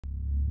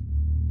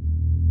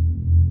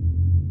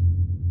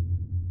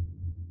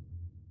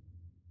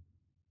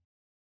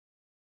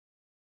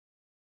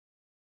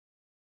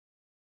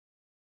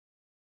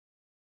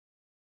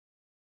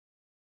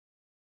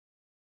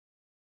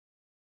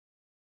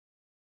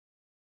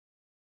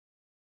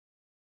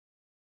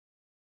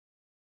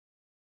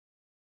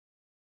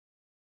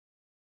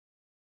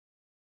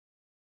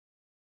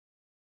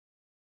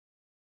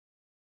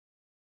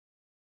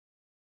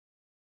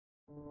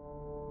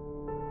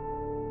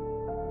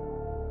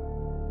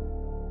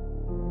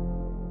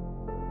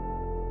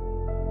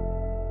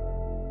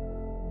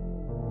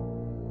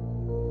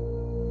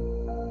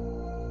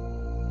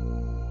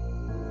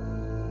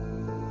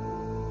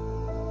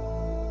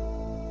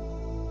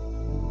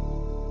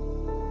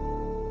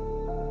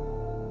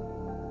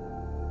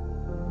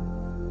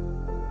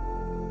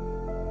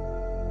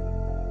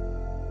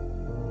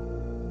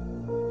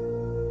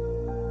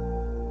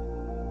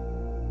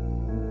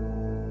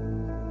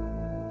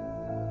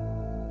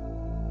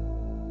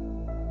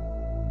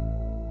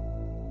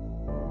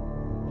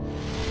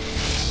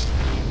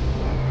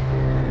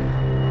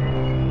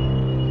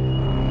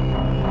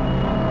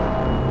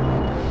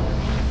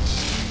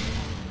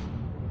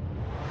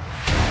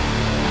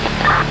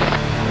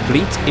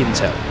Fleet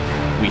Intel.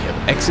 We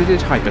have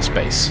exited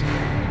hyperspace.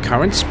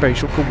 Current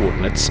spatial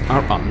coordinates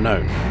are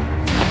unknown.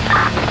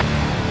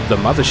 The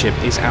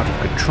mothership is out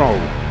of control.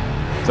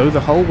 Though the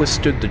hull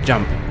withstood the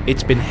jump,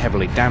 it's been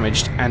heavily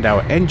damaged and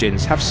our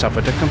engines have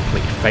suffered a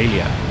complete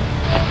failure.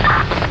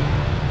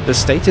 The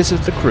status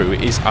of the crew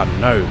is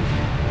unknown.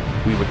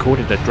 We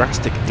recorded a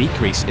drastic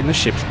decrease in the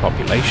ship's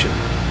population.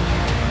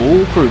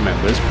 All crew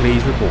members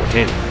please report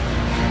in.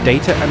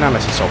 Data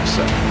Analysis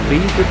Officer,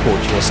 please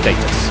report your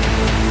status.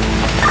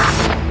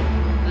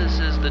 This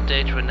is the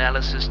data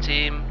analysis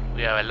team.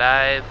 We are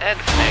alive and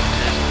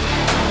connected.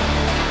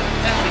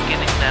 And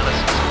beginning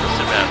analysis of the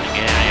surrounding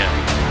area.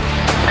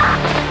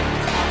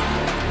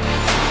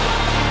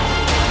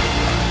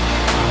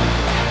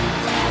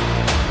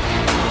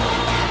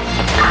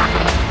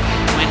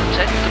 We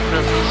detect the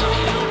presence of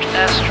huge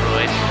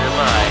asteroids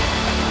nearby.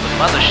 The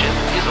mothership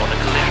is on a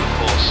collision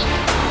course.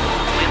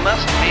 We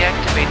must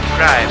reactivate the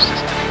drive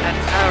system and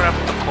power up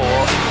the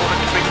core in order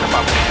to bring the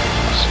mothership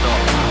to a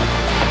stop.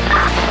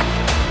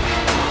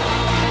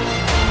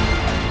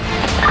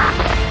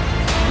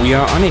 We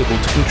are unable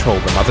to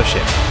control the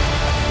mothership.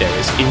 There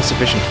is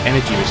insufficient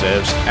energy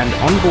reserves and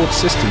onboard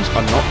systems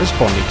are not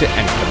responding to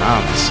any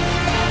commands.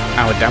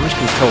 Our damage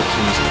control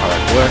teams are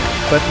at work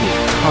but need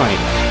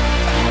time.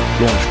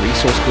 Launch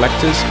resource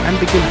collectors and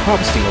begin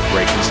harvesting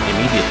operations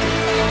immediately.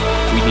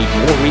 We need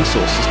more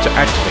resources to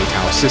activate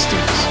our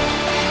systems.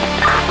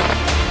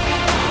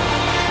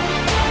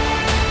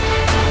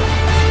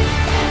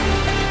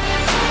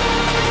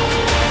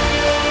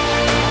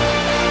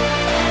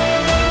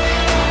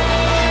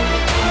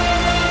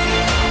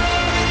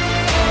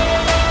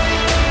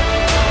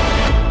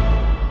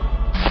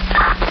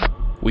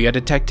 We are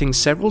detecting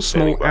several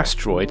small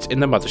asteroids in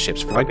the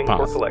mothership's flight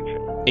path.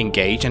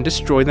 Engage and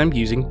destroy them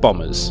using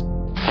bombers.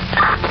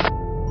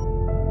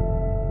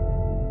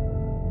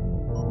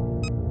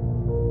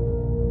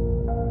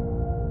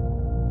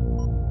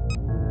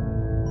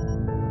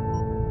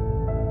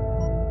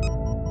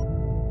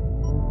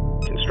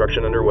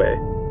 Construction underway.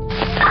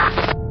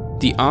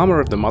 The armor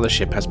of the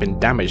mothership has been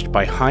damaged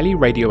by highly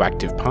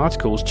radioactive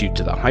particles due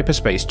to the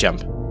hyperspace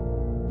jump.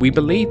 We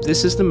believe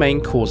this is the main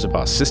cause of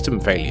our system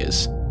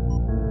failures.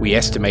 We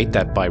estimate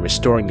that by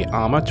restoring the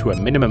armor to a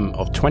minimum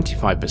of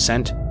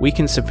 25%, we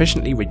can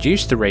sufficiently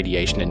reduce the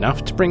radiation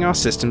enough to bring our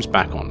systems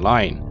back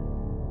online.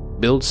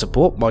 Build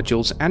support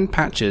modules and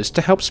patches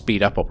to help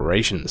speed up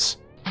operations.